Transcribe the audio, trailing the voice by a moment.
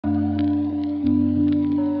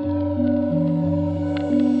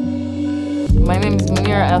My name is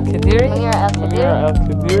Monira Al Qadiri. Monira Al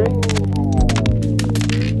Qadiri.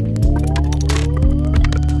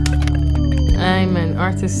 I'm an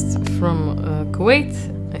artist from Kuwait.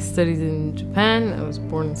 I studied in Japan. I was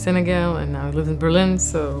born in Senegal and now I live in Berlin,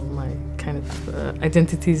 so my kind of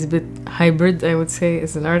identity is a bit hybrid, I would say,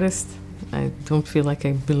 as an artist. I don't feel like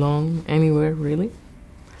I belong anywhere, really.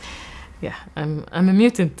 Yeah, I'm a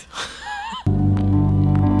mutant.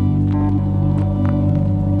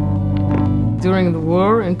 During the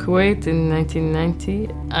war in Kuwait in 1990,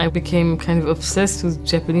 I became kind of obsessed with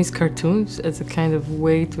Japanese cartoons as a kind of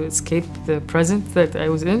way to escape the present that I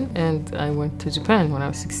was in, and I went to Japan when I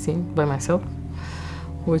was 16 by myself,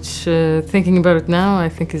 which, thinking about it now, I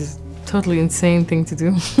think is a totally insane thing to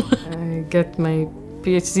do. I got my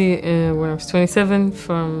PhD when I was 27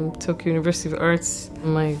 from Tokyo University of Arts.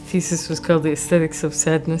 My thesis was called The Aesthetics of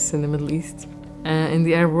Sadness in the Middle East. In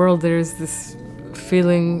the art world, there is this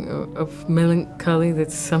feeling of melancholy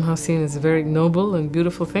that's somehow seen as a very noble and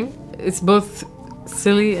beautiful thing. It's both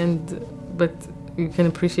silly but you can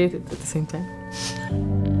appreciate it at the same time.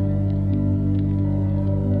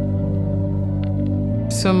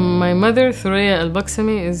 So my mother, Thuraya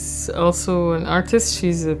Al-Baksami, is also an artist.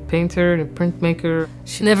 She's a painter and a printmaker.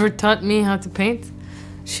 She never taught me how to paint.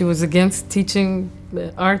 She was against teaching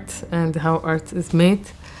art and how art is made,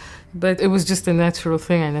 but it was just a natural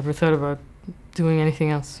thing. I never thought about doing anything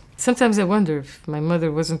else. Sometimes I wonder if my mother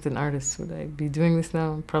wasn't an artist, would I be doing this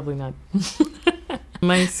now? Probably not.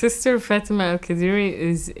 My sister, Fatima Al Qadiri,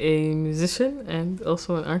 is a musician and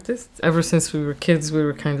also an artist. Ever since we were kids, we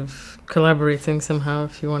were kind of collaborating somehow,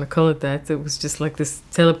 if you want to call it that. It was just like this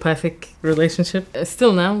telepathic relationship.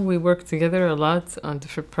 Still now, we work together a lot on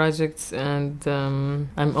different projects, and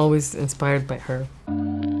I'm always inspired by her.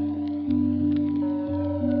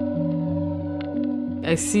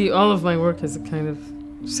 I see all of my work as a kind of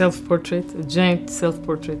self-portrait, a giant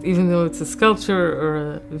self-portrait, even though it's a sculpture or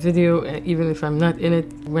a video, even if I'm not in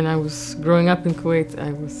it. When I was growing up in Kuwait,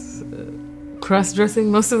 I was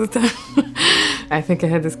cross-dressing most of the time. I think I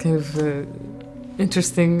had this kind of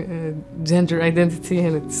interesting gender identity,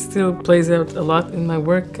 and it still plays out a lot in my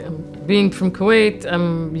work. Being from Kuwait,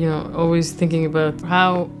 I'm always thinking about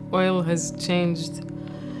how oil has changed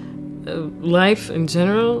life in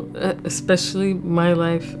general, especially my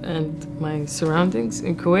life and my surroundings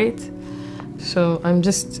in Kuwait. So I'm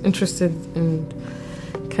just interested in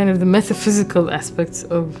kind of the metaphysical aspects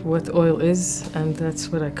of what oil is, and that's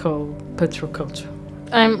what I call petroculture.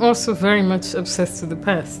 I'm also very much obsessed with the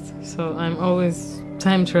past, so I'm always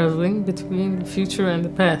time traveling between the future and the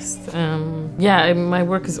past. My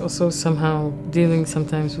work is also somehow dealing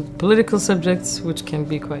sometimes with political subjects, which can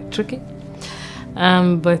be quite tricky.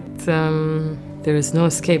 But there is no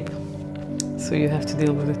escape, so you have to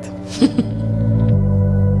deal with it.